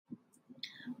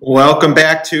Welcome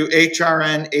back to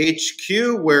HRN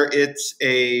HQ, where it's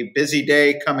a busy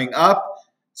day coming up.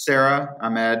 Sarah,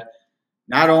 I'm Ed.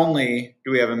 Not only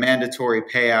do we have a mandatory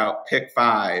payout pick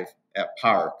 5 at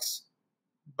Parx,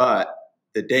 but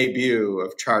the debut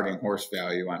of charting horse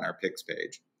value on our picks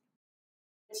page.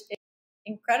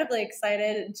 Incredibly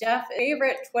excited. Jeff,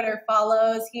 favorite Twitter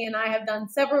follows. He and I have done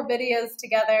several videos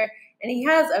together, and he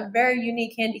has a very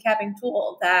unique handicapping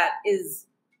tool that is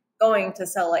going to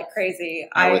sell like crazy.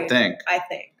 I would think.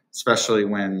 Especially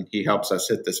when he helps us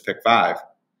hit this pick 5.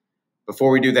 Before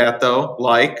we do that, though,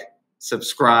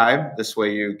 subscribe. This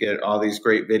way you get all these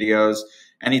great videos.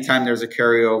 Anytime there's a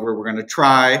carryover, we're going to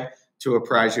try to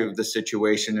apprise you of the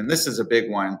situation. And this is a big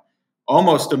one.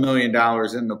 Almost $1 million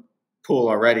in the pool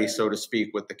already, so to speak,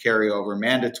 with the carryover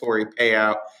mandatory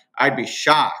payout. I'd be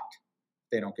shocked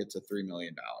if they don't get to $3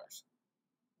 million.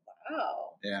 Wow.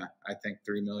 Yeah, I think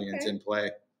 $3 million's in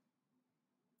play.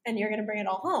 And you're going to bring it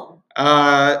all home.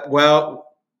 Well,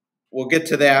 we'll get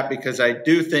to that because I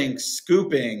do think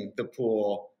scooping the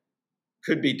pool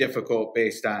could be difficult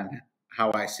based on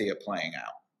how I see it playing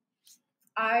out.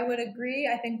 I would agree.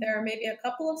 I think there are maybe a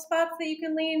couple of spots that you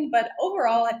can lean, but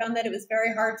overall, I found that it was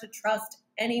very hard to trust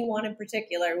anyone in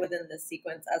particular within this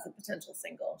sequence as a potential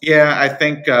single. Yeah, I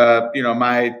think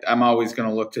I'm always going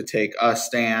to look to take a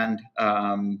stand.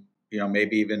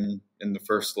 Maybe even in the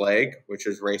first leg, which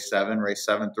is race 7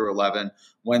 through 11,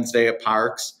 Wednesday at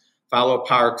Parx. Follow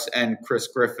Parx and Chris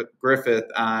Griffith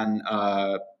on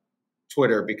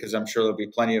Twitter, because I'm sure there'll be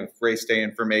plenty of race day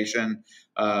information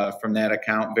from that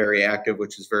account. Very active,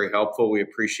 which is very helpful. We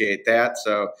appreciate that.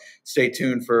 So stay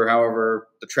tuned for however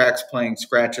the track's playing,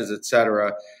 scratches,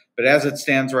 etc. But as it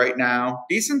stands right now,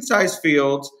 decent sized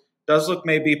fields, does look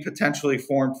maybe potentially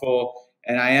formful.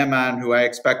 And I am on who I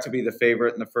expect to be the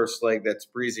favorite in the first leg. That's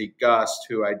Breezy Gust,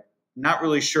 who I'm not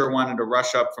really sure wanted to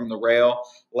rush up from the rail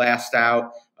last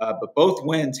out. But both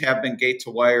wins have been gate to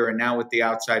wire. And now with the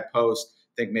outside post,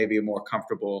 I think maybe a more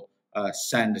comfortable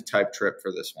send type trip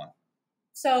for this one.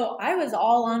 So I was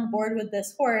all on board with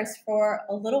this horse for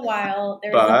a little while.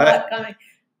 There was a lot coming.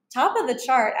 Top of the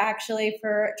chart, actually,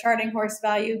 for charting horse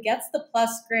value, gets the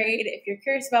plus grade. If you're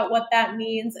curious about what that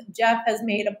means, Jeff has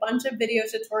made a bunch of video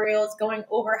tutorials going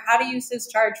over how to use his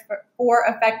chart for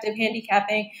effective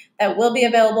handicapping that will be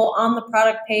available on the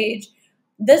product page.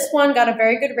 This one got a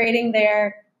very good rating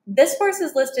there. This horse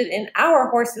is listed in our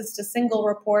Horses to Single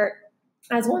report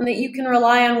as one that you can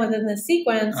rely on within the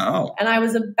sequence. Oh. And I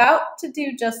was about to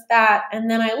do just that.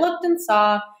 And then I looked and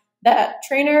saw that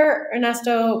trainer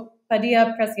Ernesto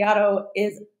Padilla Preciado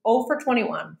is 0 for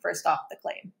 21 first off the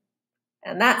claim.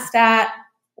 And that stat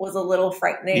was a little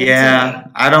frightening. Yeah, to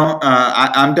me.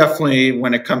 I'm definitely,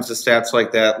 when it comes to stats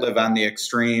like that, live on the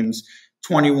extremes.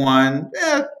 21,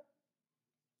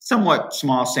 somewhat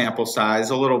small sample size,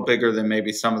 a little bigger than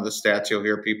maybe some of the stats you'll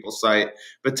hear people cite.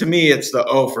 But to me, it's the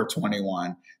 0 for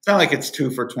 21. It's not like it's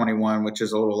 2 for 21, which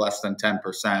is a little less than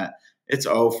 10%. It's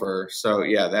 0 for. So,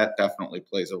 yeah, that definitely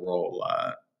plays a role.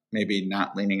 Maybe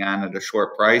not leaning on at a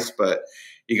short price, but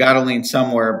you got to lean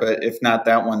somewhere. But if not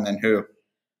that one, then who?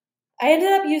 I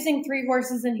ended up using 3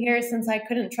 horses in here since I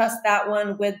couldn't trust that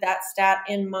one with that stat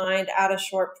in mind at a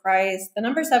short price. The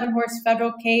number 7 horse,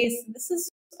 Federal Case. This is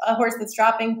a horse that's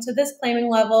dropping to this claiming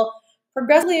level,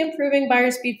 progressively improving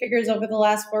buyer speed figures over the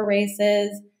last 4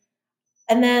 races.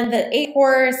 And then the 8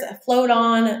 horse, Float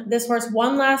On. This horse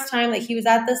won last time that he was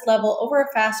at this level over a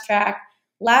fast track,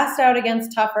 last out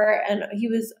against Tougher, and he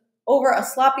was over a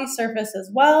sloppy surface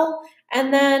as well.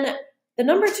 And then the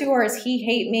number 2 horse, He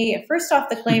Hate Me, first off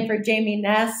the claim for Jamie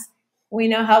Ness. We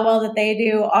know how well that they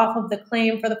do off of the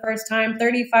claim for the first time,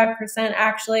 35%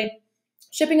 actually.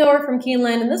 Shipping over from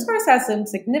Keeneland, and this horse has some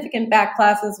significant back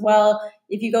class as well.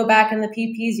 If you go back in the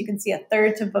PPs, you can see a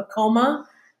third to Vacoma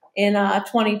in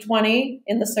 2020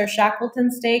 in the Sir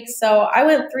Shackleton Stakes. So I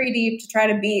went 3 deep to try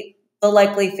to beat the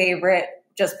likely favorite,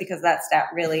 just because that stat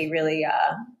really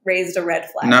raised a red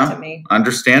flag to me.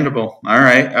 Understandable. All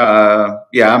right.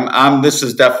 This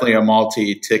is definitely a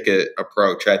multi-ticket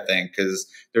approach, I think, because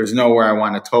there's nowhere I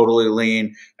want to totally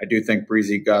lean. I do think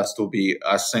Breezy Gust will be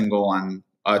a single on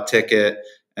a ticket,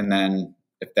 and then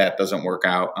if that doesn't work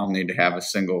out, I'll need to have a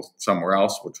single somewhere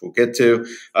else, which we'll get to.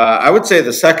 I would say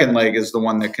the second leg is the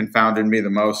one that confounded me the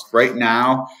most. Right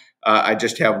now, I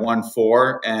just have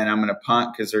 1-4, and I'm going to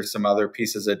punt because there's some other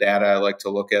pieces of data I like to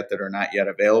look at that are not yet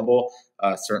available.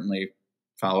 Certainly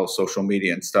follow social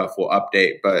media and stuff. We'll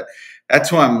update, but that's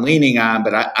who I'm leaning on.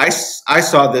 But I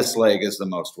saw this leg as the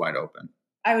most wide open.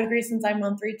 I would agree, since I'm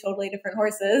on 3 totally different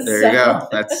horses. There you go.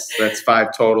 That's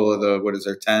 5 total of the, what is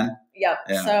there, 10? Yep.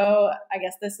 Yeah. So I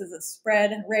guess this is a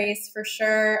spread race for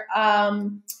sure.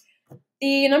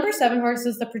 The number 7 horse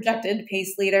is the projected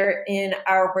pace leader in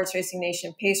our Horse Racing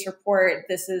Nation pace report.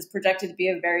 This is projected to be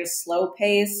a very slow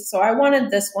pace. So I wanted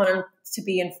this one to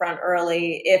be in front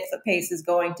early if the pace is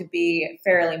going to be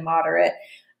fairly moderate.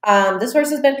 This horse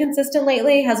has been consistent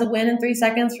lately, has a win in 3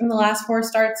 seconds from the last 4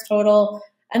 starts total.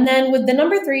 And then with the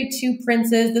number 3, 2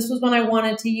 Princes, this was one I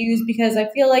wanted to use because I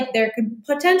feel like there could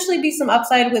potentially be some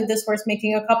upside with this horse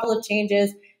making a couple of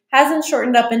changes. Hasn't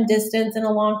shortened up in distance in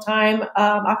a long time,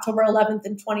 October 11th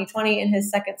in 2020 in his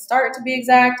second start to be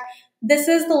exact. This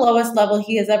is the lowest level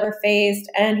he has ever faced,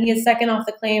 and he is second off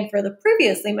the claim for the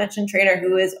previously mentioned trainer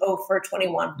who is 0 for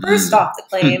 21 first off the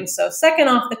claim. So second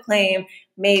off the claim,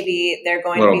 maybe they're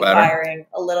going to be firing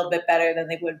a little bit better than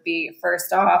they would be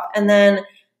first off. And then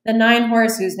the 9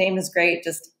 horse, whose name is great,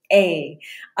 just A.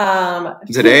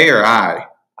 Is it A or I?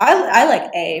 I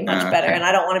like A much better, and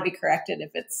I don't want to be corrected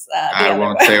if it's I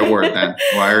won't say a word then.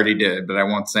 Well, I already did, but I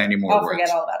won't say any more words. I'll forget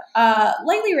all about it.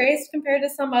 Lightly raced compared to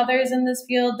some others in this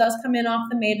field, does come in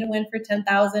off the maiden win for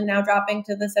 10,000, now dropping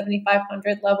to the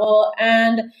 7,500 level.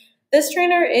 And this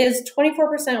trainer is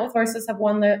 24% with horses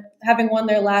having won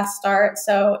their last start,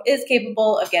 so is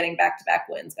capable of getting back-to-back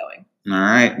wins going. All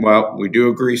right. Well, we do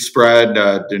agree spread.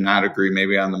 Do not agree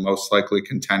maybe on the most likely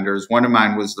contenders. One of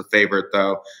mine was the favorite,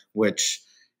 though, which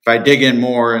if I dig in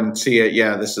more and see it,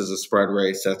 yeah, this is a spread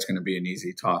race. That's going to be an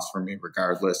easy toss for me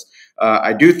regardless.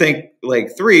 I do think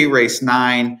leg 3, race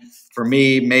 9, for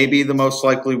me, maybe the most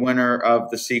likely winner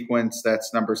of the sequence.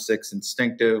 That's number 6,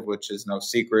 Instinctive, which is no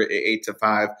secret,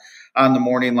 8-5 on the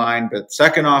morning line. But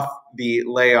second off the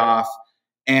layoff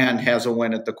and has a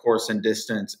win at the course and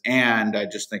distance. And I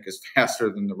just think is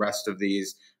faster than the rest of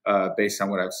these based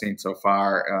on what I've seen so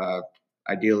far.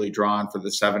 Ideally drawn for the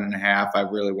 7.5. I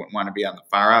really wouldn't want to be on the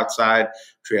far outside,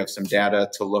 which we have some data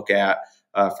to look at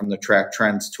from the Track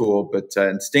Trends tool. But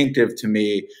Instinctive to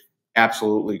me,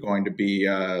 absolutely going to be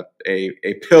a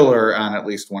pillar on at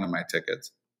least one of my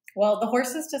tickets. Well, the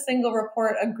Horses to Single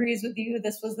report agrees with you.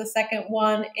 This was the second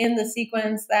one in the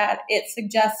sequence that it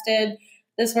suggested.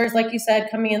 This horse, like you said,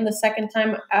 coming in the second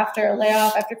time after a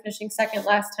layoff, after finishing second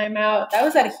last time out. That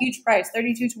was at a huge price,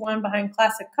 32-1 behind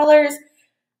Classic Colors.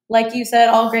 Like you said,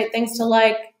 all great things to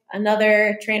like.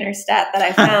 Another trainer stat that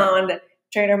I found,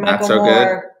 trainer Michael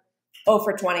Moore, 0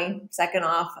 for 20, second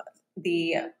off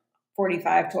the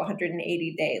 45 to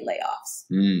 180 day layoffs.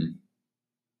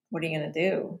 What are you going to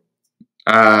do?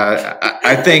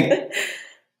 I think,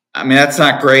 I mean, that's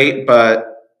not great, but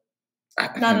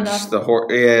not enough.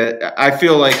 I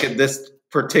feel like this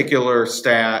particular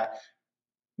stat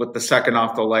with the second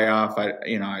off the layoff,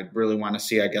 I'd really want to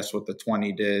see, I guess, what the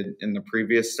 20 did in the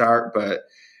previous start. But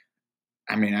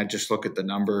I mean, I just look at the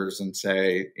numbers and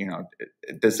say,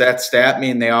 does that stat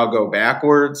mean they all go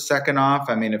backwards second off?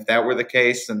 I mean, if that were the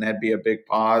case, then that'd be a big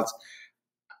pause.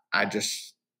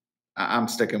 I'm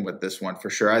sticking with this one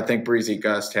for sure. I think Breezy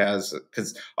Gust has,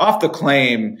 because off the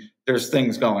claim, there's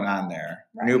things going on there.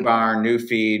 Right. New barn, new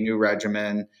feed, new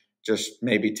regimen. Just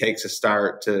maybe takes a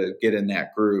start to get in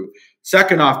that groove.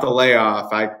 Second off the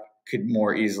layoff, I could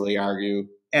more easily argue,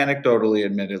 anecdotally,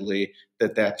 admittedly,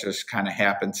 that just kind of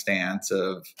happenstance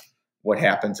of what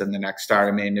happens in the next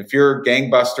start. I mean, if you're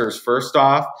gangbusters first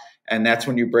off, and that's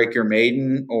when you break your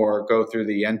maiden or go through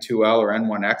the N2L or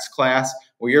N1X class,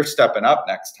 well, you're stepping up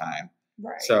next time.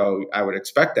 Right. So I would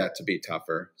expect that to be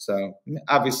tougher. So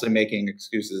obviously making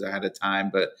excuses ahead of time,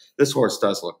 but this horse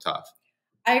does look tough.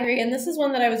 I agree. And this is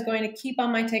one that I was going to keep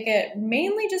on my ticket,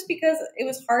 mainly just because it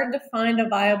was hard to find a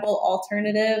viable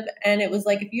alternative. And it was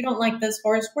like, if you don't like this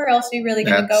horse, where else are you really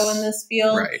going to go in this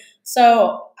field? Right.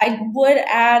 So I would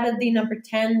add the number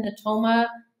 10, Natoma.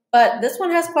 But this one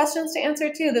has questions to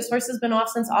answer too. This horse has been off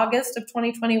since August of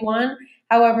 2021.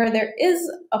 However, there is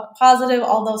a positive,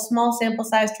 although small sample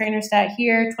size trainer stat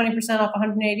here, 20% off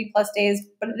 180 plus days,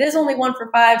 but it is only 1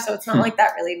 for 5. So it's not like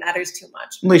that really matters too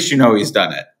much. At least he's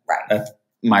done it. Right. That's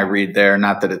my read there.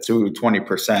 Not that it's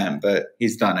 20%, but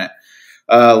he's done it.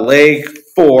 Leg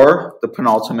 4, the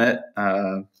penultimate.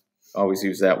 Always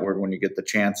use that word when you get the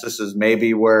chance. This is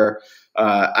maybe where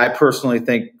I personally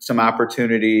think some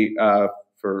opportunity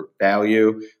for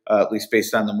value, at least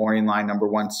based on the morning line. Number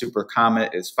 1, Super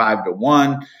Comet, is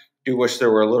 5-1. Do wish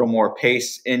there were a little more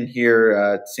pace in here.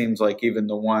 It seems like even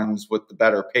the ones with the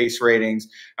better pace ratings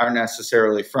aren't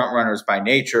necessarily front runners by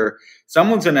nature.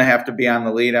 Someone's going to have to be on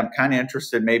the lead. I'm kind of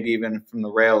interested, maybe even from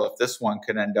the rail, if this one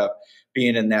could end up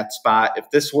being in that spot. If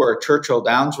this were a Churchill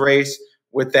Downs race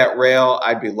with that rail,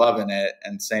 I'd be loving it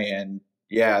and saying,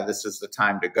 yeah, this is the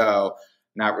time to go.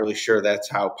 Not really sure that's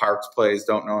how Parx plays.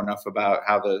 Don't know enough about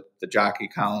how the jockey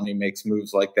colony makes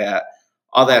moves like that.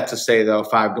 All that to say, though,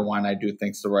 5-1, I do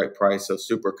think is the right price. So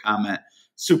Super Comment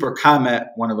Super Comet,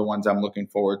 one of the ones I'm looking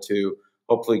forward to,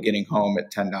 hopefully getting home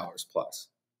at $10 plus.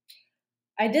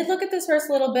 I did look at this horse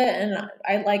a little bit, and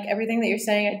I like everything that you're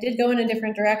saying. I did go in a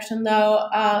different direction, though.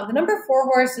 The number 4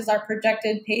 horse is our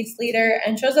projected pace leader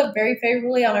and shows up very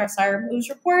favorably on our sire moves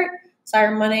report.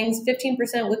 Sire Munnings,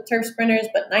 15% with turf sprinters,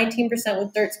 but 19%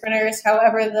 with dirt sprinters.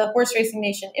 However, the Horse Racing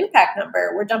Nation impact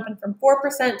number, we're jumping from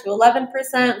 4% to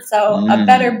 11%, so a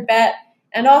better bet,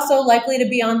 and also likely to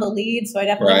be on the lead. So I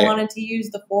definitely wanted to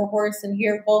use the 4 horse in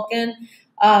here, Vulcan.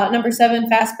 Number 7,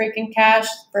 Fast Breaking Cash,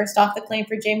 first off the claim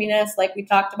for Jamie Ness, like we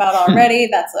talked about already.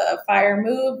 That's a fire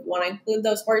move. We want to include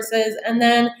those horses. And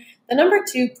then the number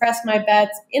 2, Press My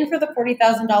Bets, in for the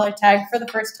 $40,000 tag for the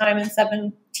first time in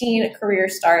 17 career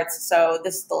starts. So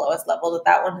this is the lowest level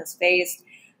that one has faced.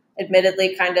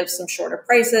 Admittedly, kind of some shorter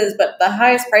prices, but the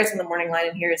highest price in the morning line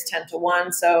in here is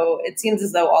 10-1. So it seems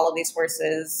as though all of these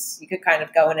horses, you could kind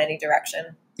of go in any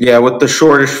direction. Yeah, with the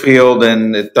shortish field,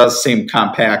 and it does seem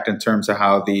compact in terms of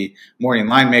how the morning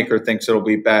line maker thinks it'll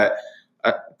be bet.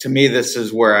 To me, this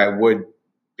is where I would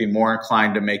be more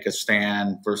inclined to make a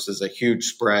stand versus a huge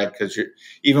spread, because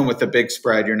even with the big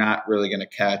spread, you're not really going to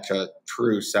catch a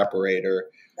true separator.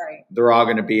 Right. They're all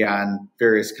going to be on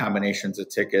various combinations of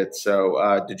tickets.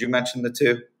 So did you mention the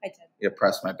 2? I did. Yeah,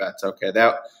 Press My Bets. Okay,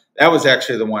 that was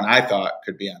actually the one I thought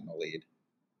could be on the lead.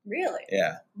 Really?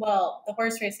 Yeah. Well, the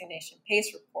Horse Racing Nation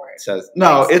pace report says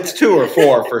no, it's 2 or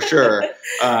 4 for sure.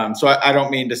 So I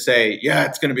don't mean to say, yeah,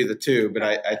 it's going to be the 2, but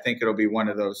I think it'll be one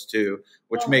of those 2,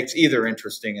 which makes either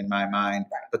interesting in my mind.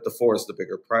 Right. But the 4 is the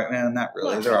bigger price. Man, not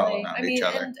really. They're all around each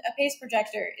other. And a pace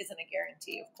projector isn't a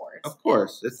guarantee, of course. Of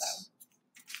course. It's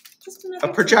just a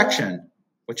projection,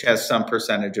 which has some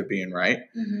percentage of being right,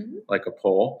 like a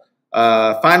poll.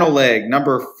 Final leg,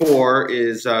 number 4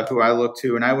 is who I look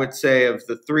to. And I would say of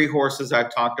the 3 horses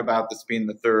I've talked about, this being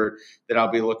the 3rd, that I'll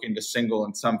be looking to single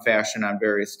in some fashion on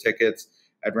various tickets,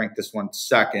 I'd rank this one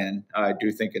 2nd. I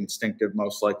do think Instinctive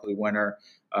most likely winner.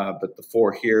 But the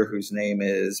 4 here, whose name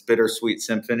is Bittersweet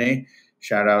Symphony,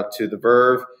 shout out to the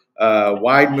Verve.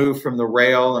 Wide move from the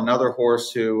rail, another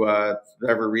horse who, for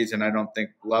whatever reason, I don't think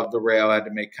loved the rail, had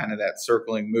to make kind of that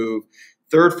circling move.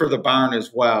 3rd for the barn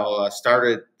as well.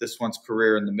 Started this one's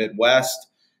career in the Midwest.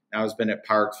 Now has been at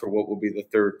Parx for what will be the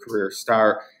 3rd career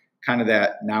start. Kind of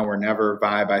that now or never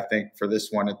vibe, I think, for this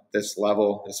one at this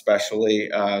level especially.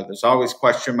 There's always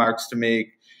question marks to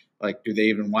me. Like, do they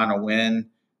even want to win?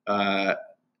 That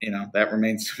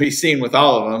remains to be seen with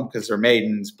all of them because they're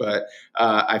maidens. But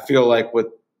I feel like with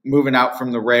moving out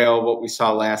from the rail, what we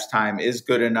saw last time is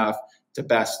good enough to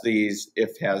best these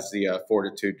if has the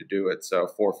fortitude to do it. So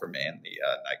 4 for me in the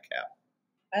nightcap.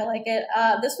 I like it.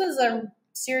 This was a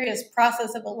serious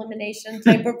process of elimination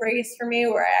type of race for me,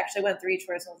 where I actually went through each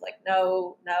horse and was like,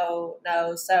 no, no,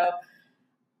 no. So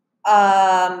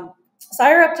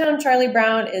Sire Uptown Charlie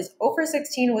Brown is 0 for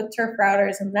 16 with turf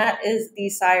routers, and that is the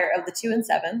sire of the 2 and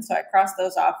 7. So I crossed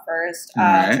those off first.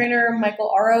 Trainer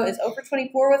Michael Aro is 0 for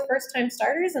 24 with first-time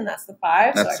starters, and that's the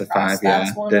 5. That's so the 5, yeah.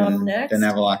 Didn't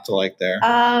have a lot to like there.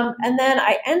 And then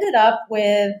I ended up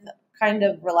with, kind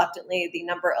of reluctantly, the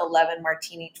number 11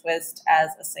 Martini Twist as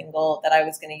a single that I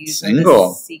was going to use in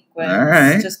this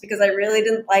sequence, just because I really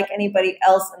didn't like anybody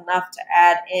else enough to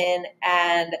add in.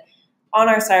 And on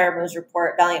our Sire Moves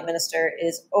report, Valiant Minister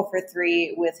is 0 for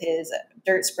 3 with his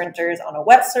dirt sprinters on a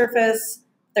wet surface,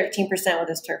 13% with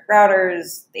his turf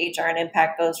routers. The HR and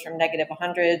impact goes from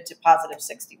 -100 to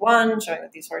 +61, showing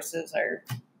that these horses are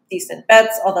decent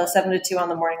bets, although 7-2 on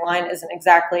the morning line isn't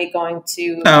exactly going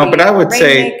to but I would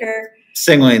say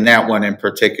singling that one in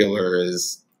particular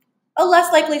is a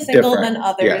less likely single than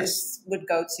others would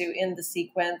go to in the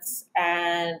sequence.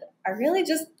 And I really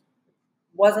just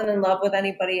wasn't in love with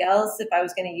anybody else. If I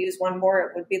was going to use one more,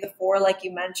 it would be the 4, like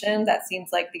you mentioned. That seems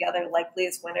like the other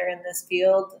likeliest winner in this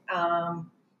field.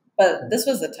 But this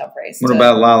was a tough race. What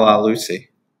about La La Lucy?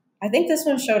 I think this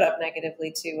one showed up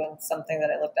negatively too, and something that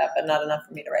I looked at, but not enough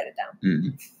for me to write it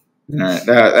down. All right.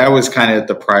 That was kind of at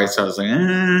the price. I was like,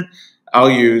 I'll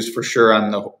use for sure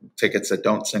on the tickets that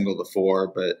don't single the 4.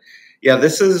 But yeah,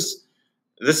 this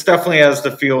definitely has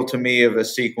the feel to me of a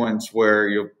sequence where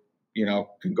you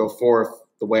can go 4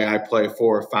 the way I play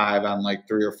 4 or 5 on like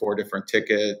 3 or 4 different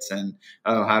tickets, and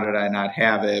how did I not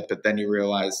have it? But then you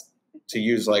realize to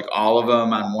use like all of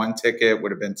them on one ticket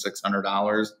would have been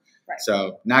 $600. Right.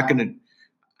 So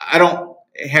I don't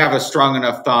have a strong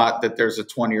enough thought that there's a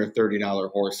 $20 or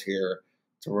 $30 horse here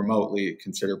to remotely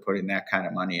consider putting that kind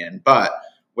of money in. But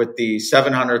with the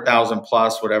 700,000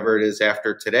 plus, whatever it is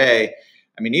after today,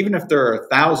 I mean, even if there are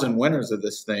 1,000 winners of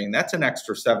this thing, that's an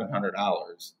extra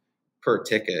 $700 per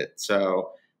ticket.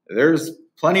 So there's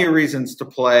plenty of reasons to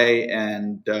play.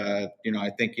 And, I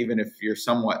think even if you're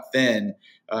somewhat thin,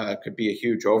 it could be a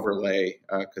huge overlay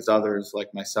because others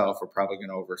like myself are probably going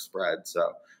to overspread.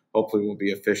 So hopefully we'll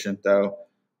be efficient though.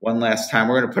 One last time,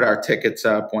 we're going to put our tickets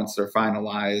up once they're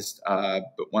finalized.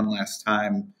 But one last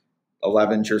time,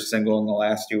 11's your single in the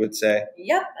last, you would say?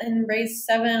 Yep, and race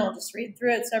 7, I'll just read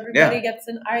through it so everybody gets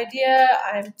an idea.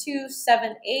 I'm 2,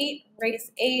 7, 8,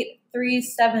 race 8, 3,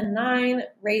 7, 9,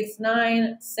 race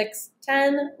 9, 6,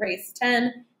 10, race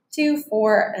 10, 2,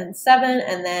 4, and 7.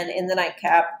 And then in the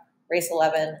nightcap, race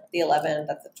 11, the 11.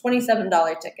 That's a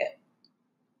 $27 ticket.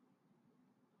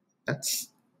 That's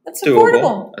doable.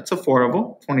 Affordable. That's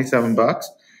affordable. $27.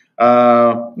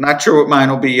 Not sure what mine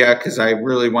will be yet because I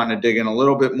really want to dig in a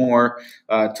little bit more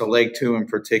to leg 2 in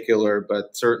particular,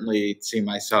 but certainly see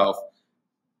myself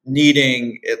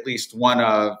needing at least one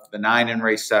of the 9 in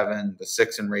race 7, the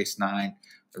 6 in race 9,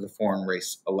 or the 4 in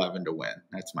race 11 to win.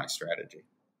 That's my strategy.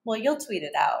 Well, you'll tweet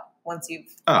it out once you've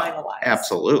finalized.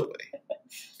 Absolutely.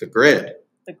 The grid.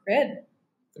 The grid.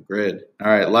 The grid.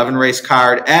 All right, 11 race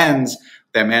card ends.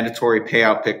 That mandatory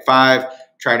payout pick 5,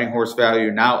 trading horse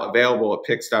value now available at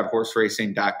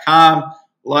picks.horseracing.com.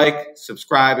 Like,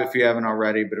 subscribe if you haven't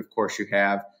already, but of course you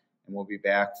have. And we'll be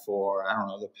back for, I don't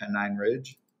know, the Pennine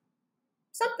Ridge.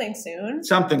 Something soon.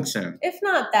 Something soon. If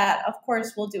not that, of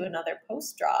course, we'll do another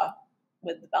post draw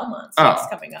with the Belmont Stakes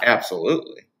coming up.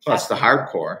 Absolutely. Plus the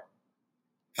hardcore.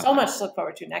 So much to look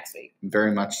forward to next week.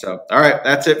 Very much so. All right,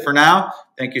 that's it for now.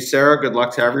 Thank you, Sarah. Good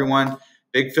luck to everyone.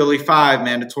 Big Philly 5,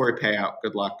 mandatory payout.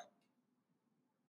 Good luck.